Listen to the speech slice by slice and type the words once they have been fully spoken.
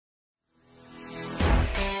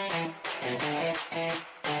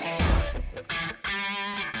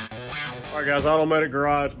All right, guys, Automatic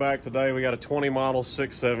Garage back today. We got a 20 model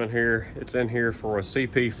 6.7 here. It's in here for a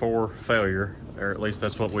CP4 failure, or at least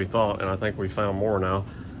that's what we thought, and I think we found more now.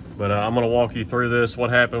 But I'm gonna walk you through this. What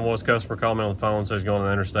happened was customer called me on the phone, said he's going to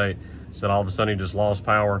the interstate, said all of a sudden he just lost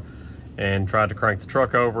power and tried to crank the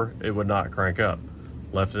truck over. It would not crank up.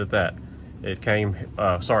 Left it at that. It came,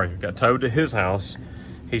 got towed to his house.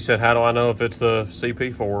 He said, how do I know if it's the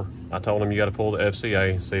CP4? I told him you got to pull the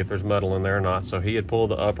FCA, see if there's metal in there or not. So he had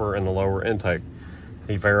pulled the upper and the lower intake.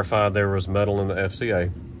 He verified there was metal in the FCA.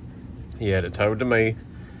 He had it towed to me,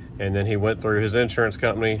 and then he went through his insurance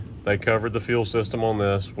company. They covered the fuel system on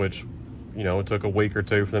this, which, you know, it took a week or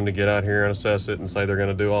two for them to get out here and assess it and say they're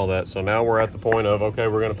going to do all that. So now we're at the point of, okay,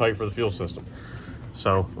 we're going to pay for the fuel system.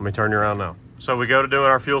 So let me turn you around now. So we go to doing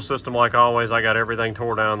our fuel system like always. I got everything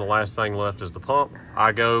tore down. The last thing left is the pump.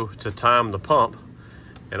 I go to time the pump,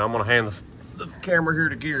 and I'm gonna hand the camera here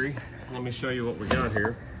to Gary. Let me show you what we got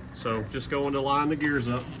here. So just going to line the gears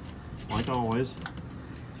up, like always.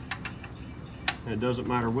 And it doesn't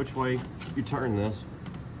matter which way you turn this.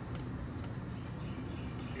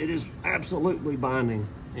 It is absolutely binding,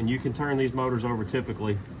 and you can turn these motors over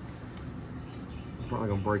typically. I'm probably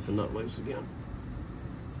gonna break the nut loose again.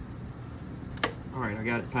 All right, I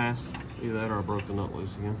got it past. Either that or I broke the nut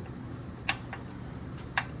loose again.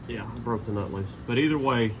 Yeah, I broke the nut loose. But either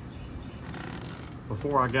way,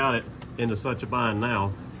 before I got it into such a bind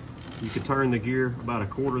now, you could turn the gear about a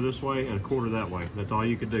quarter this way and a quarter that way. That's all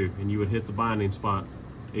you could do, and you would hit the binding spot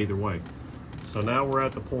either way. So now we're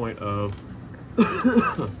at the point of,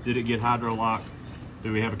 did it get hydro locked?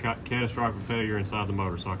 Do we have a catastrophic failure inside the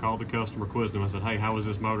motor? So I called the customer, quizzed him. I said, hey, how was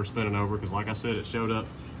this motor spinning over? Because like I said, it showed up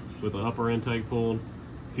with the upper intake pulled,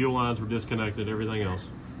 fuel lines were disconnected, everything else.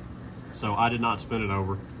 So I did not spin it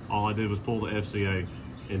over. All I did was pull the FCA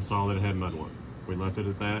and saw that it had mud work. We left it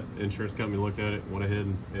at that. Insurance company looked at it, went ahead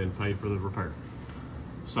and paid for the repair.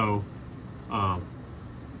 So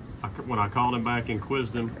when I called him back and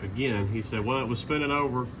quizzed him again, he said, well, it was spinning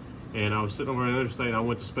over, and I was sitting over the interstate, and I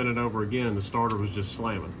went to spin it over again, and the starter was just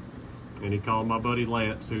slamming. And he called my buddy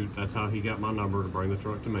Lance, who, that's how he got my number to bring the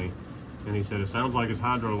truck to me. And he said, it sounds like his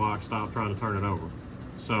hydro lock stopped trying to turn it over.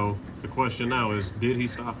 So the question now is, did he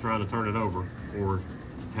stop trying to turn it over? Or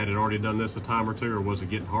had it already done this a time or two? Or was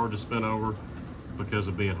it getting hard to spin over because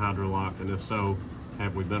of being hydro locked? And if so,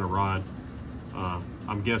 have we been a rod?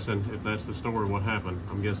 I'm guessing if that's the story, what happened,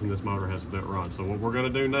 I'm guessing this motor has a bent rod. So what we're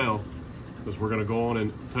gonna do now is we're gonna go on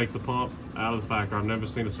and take the pump out of the factory. I've never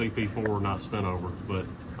seen a CP4 not spin over, but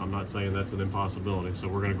I'm not saying that's an impossibility. So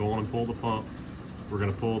we're gonna go on and pull the pump. We're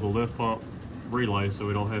gonna pull the lift pump relay so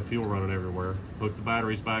we don't have fuel running everywhere, hook the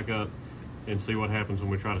batteries back up, and see what happens when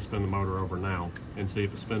we try to spin the motor over now, and see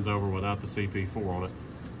if it spins over without the CP4 on it.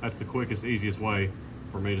 That's the quickest, easiest way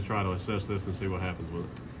for me to try to assess this and see what happens with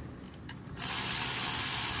it.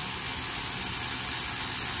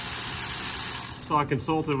 So I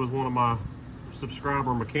consulted with one of my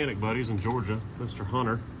subscriber mechanic buddies in Georgia, Mr.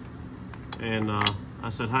 Hunter, and I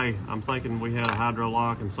said, hey, I'm thinking we had a hydro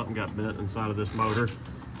lock and something got bent inside of this motor.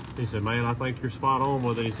 He said, man, I think you're spot on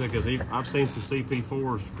with it. He said, because I've seen some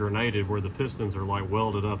CP4s grenaded where the pistons are like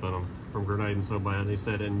welded up in them from grenading so bad. He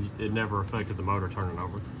said, and it never affected the motor turning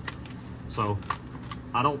over. So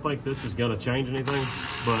I don't think this is gonna change anything,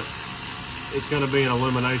 but it's gonna be an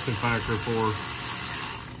elimination factor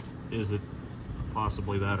for, is it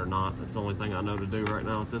possibly that or not? That's the only thing I know to do right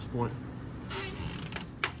now at this point.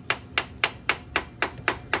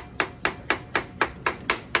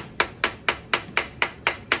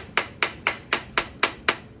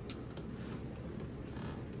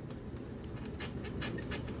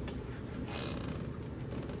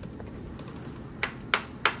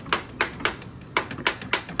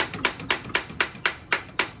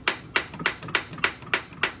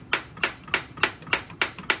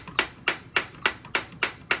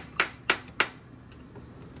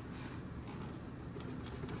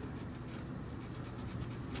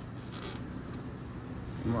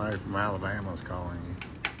 Somebody from Alabama's calling you.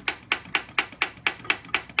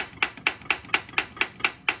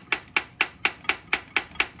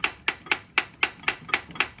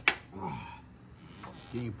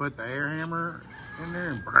 Can you put the air hammer in there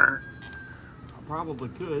and burn? I probably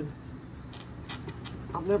could.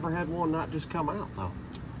 I've never had one not just come out though.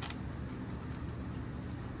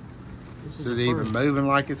 Is it even moving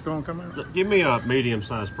like it's going to come out? Give me a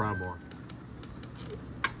medium-sized pry bar.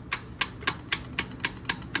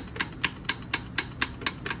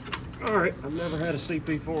 All right, I've never had a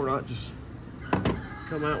CP4 not just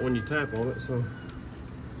come out when you tap on it, so.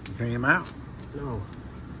 It came out? No.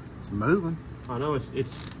 It's moving. I know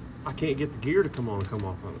I can't get the gear to come on and come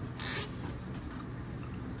off of it.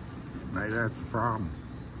 Maybe that's the problem.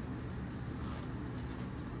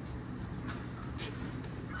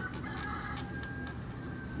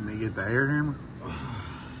 Let me get the air hammer.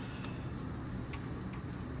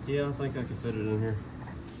 Yeah, I think I can fit it in here.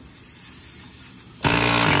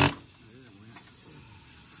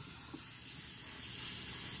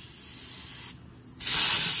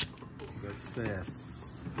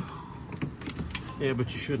 Success. Yeah,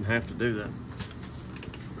 but you shouldn't have to do that.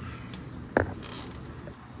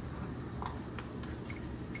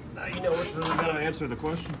 Now you know what's really gonna answer the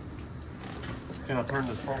question. Can I turn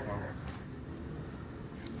this pump on?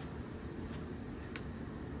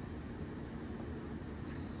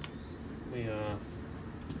 Let me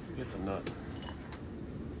get the nut.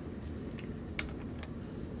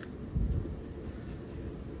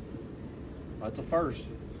 That's a first.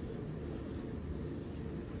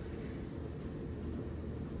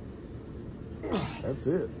 That's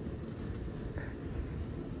it.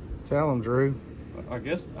 Tell him, Drew. I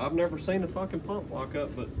guess I've never seen a fucking pump lock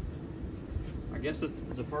up, but I guess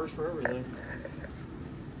it's a first for everything.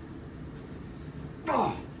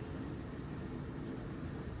 Oh.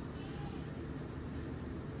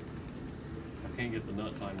 I can't get the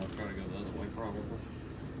nut tight. I'll try to go the other way probably.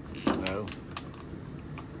 No.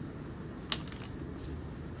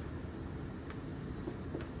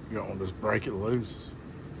 You don't want to just break it loose.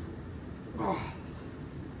 Oh.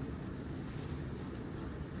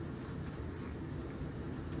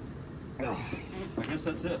 I guess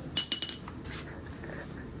that's it.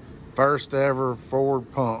 First ever Ford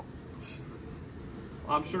pump.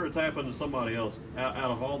 I'm sure it's happened to somebody else. Out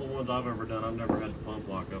of all the ones I've ever done, I've never had the pump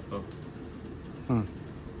lock up though.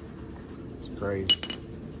 It's crazy.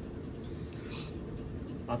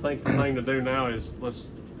 I think the thing to do now is let's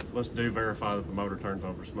verify that the motor turns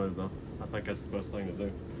over smooth though. I think that's the best thing to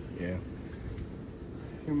do. Yeah.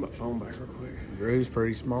 Give me my phone back real quick. Drew's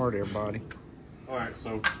pretty smart, everybody. All right,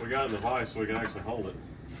 so we got it in the vise so we can actually hold it.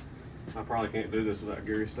 I probably can't do this without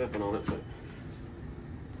Gary stepping on it, but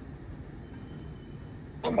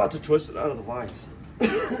I'm about to twist it out of the vise.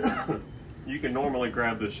 You can normally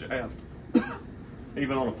grab this shaft,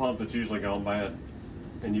 even on a pump that's usually gone bad,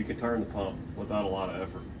 and you can turn the pump without a lot of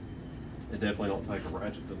effort. It definitely don't take a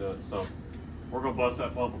ratchet to do it. So we're gonna bust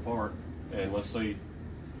that pump apart and let's see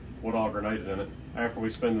what all grenaded in it. After we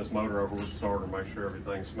spin this motor over with the starter, make sure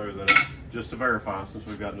everything's smooth in it, just to verify since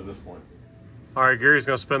we've gotten to this point. All right, Gary's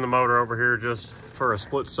gonna spin the motor over here just for a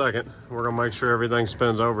split second. We're gonna make sure everything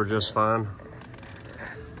spins over just fine.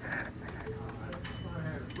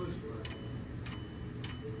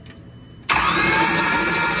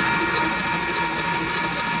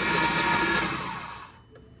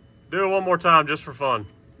 Do it one more time just for fun.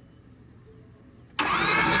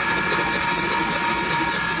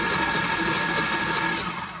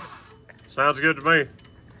 Sounds good to me.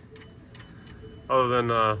 Other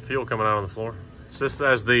than fuel coming out on the floor. So this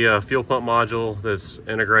has the fuel pump module that's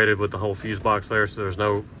integrated with the whole fuse box there, so there's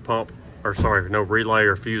no pump, or sorry, no relay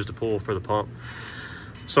or fuse to pull for the pump.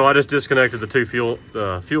 So I just disconnected the two fuel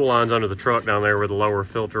lines under the truck down there where the lower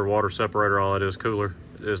filter water separator, all that is cooler,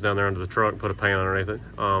 is down there under the truck, put a pan underneath it.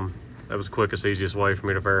 That was the quickest, easiest way for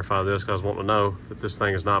me to verify this because I was wanting to know that this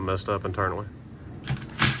thing is not messed up internally.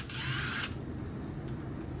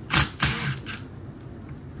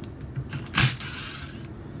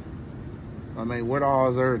 I mean, what all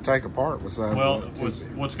is there to take apart besides well, that?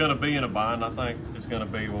 what's going to be in a bind, I think, is going to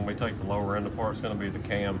be when we take the lower end apart, it's going to be the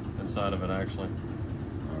cam inside of it, actually.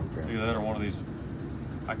 Okay. Either that or one of these.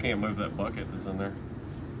 I can't move that bucket that's in there.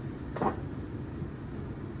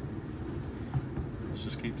 Let's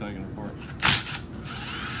just keep taking it apart.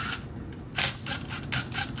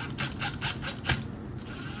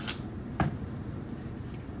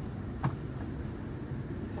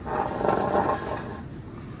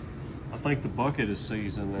 I think the bucket is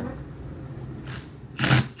seized in there.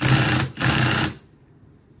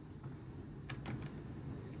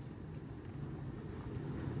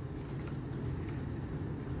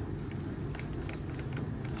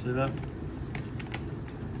 See that?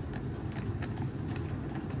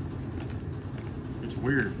 It's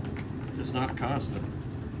weird. It's not constant.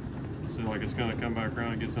 See, like it's gonna come back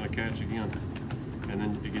around, it gets in a catch again. And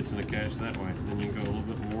then it gets in a catch that way. Then you can go a little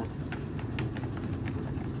bit more.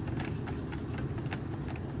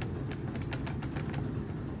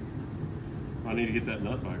 I need to get that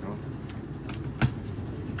nut back off.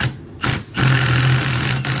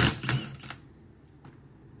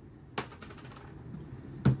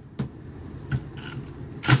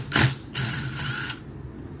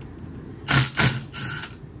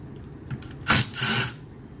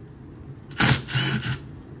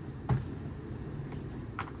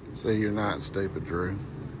 See, you're not stupid, Drew.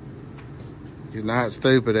 He's not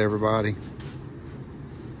stupid, everybody.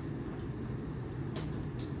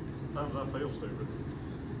 Sometimes I feel stupid.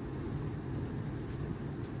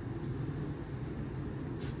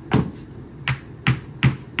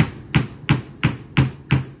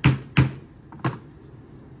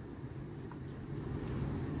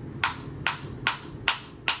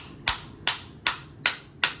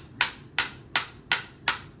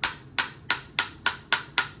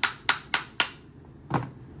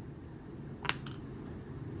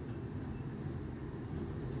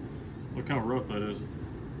 Look how rough that is.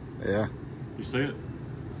 Yeah. You see it?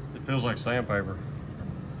 It feels like sandpaper.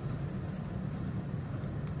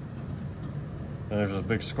 And there's a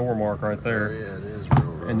big score mark right there. Yeah, it is real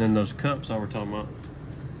rough. And then those cups I were talking about.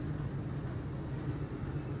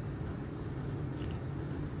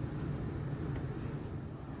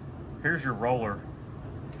 Here's your roller.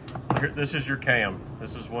 This is your cam.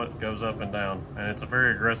 This is what goes up and down. And it's a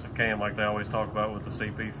very aggressive cam like they always talk about with the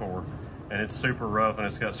CP4. And it's super rough and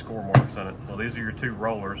it's got score marks in it. Well, these are your two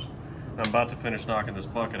rollers. I'm about to finish knocking this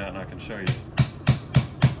bucket out and I can show you.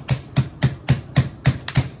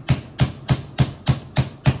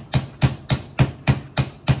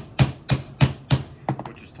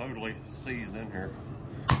 Which is totally seized in here.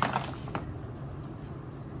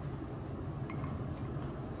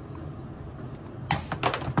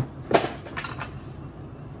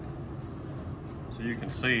 So you can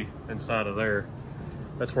see inside of there,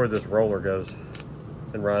 that's where this roller goes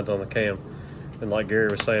and rides on the cam. And like Gary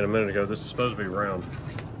was saying a minute ago, this is supposed to be round.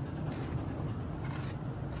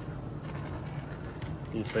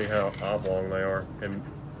 You can see how oblong they are. And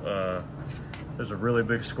there's a really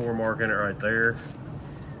big score mark in it right there.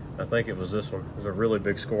 I think it was this one. There's a really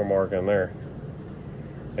big score mark in there.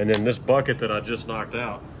 And then this bucket that I just knocked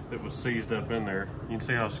out, it was seized up in there. You can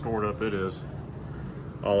see how scored up it is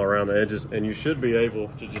all around the edges. And you should be able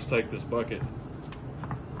to just take this bucket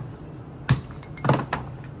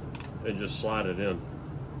and just slide it in.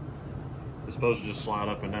 It's supposed to just slide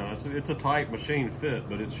up and down. It's a tight machine fit,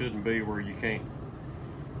 but it shouldn't be where you can't.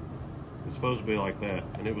 It's supposed to be like that,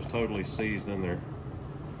 and it was totally seized in there.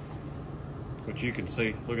 But you can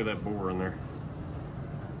see, look at that bore in there.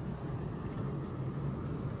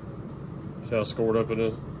 See how scored up it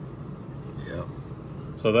is? Yep.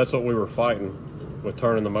 So that's what we were fighting with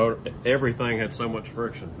turning the motor. Everything had so much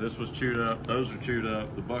friction. This was chewed up, those are chewed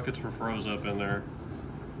up, the buckets were froze up in there.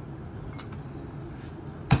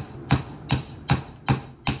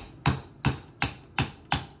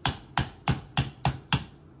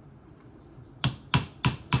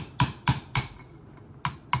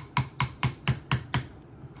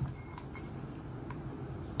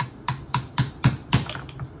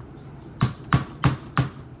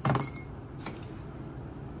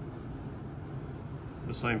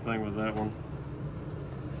 The same thing with that one.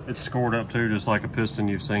 It's scored up too, just like a piston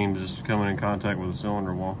you've seen just coming in contact with the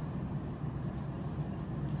cylinder wall.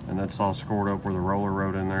 And that's all scored up where the roller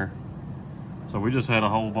rode in there. So we just had a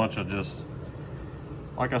whole bunch of just,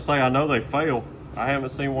 like I say, I know they fail. I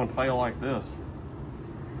haven't seen one fail like this.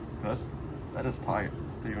 That is tight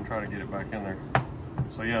to even try to get it back in there.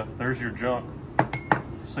 So yeah, there's your junk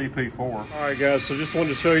CP4. All right guys, so just wanted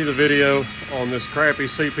to show you the video on this crappy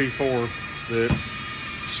CP4 that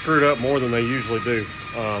screwed up more than they usually do.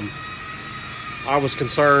 I was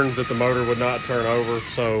concerned that the motor would not turn over,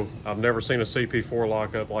 so I've never seen a CP4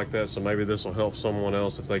 lock up like that, so maybe this will help someone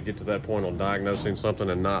else if they get to that point on diagnosing something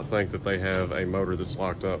and not think that they have a motor that's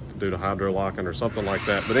locked up due to hydro locking or something like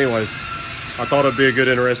that. But anyways, I thought it'd be a good,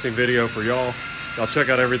 interesting video for y'all. Y'all check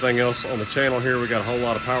out everything else on the channel here. We got a whole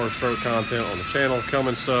lot of Power Stroke content on the channel,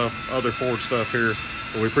 Cummins stuff, other Ford stuff here.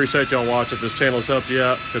 And we appreciate y'all watching. If this channel has helped you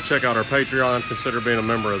out, go check out our Patreon. Consider being a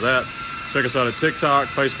member of that. Check us out at TikTok,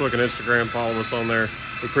 Facebook, and Instagram. Follow us on there.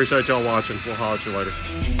 We appreciate y'all watching. We'll holler at you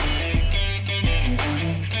later.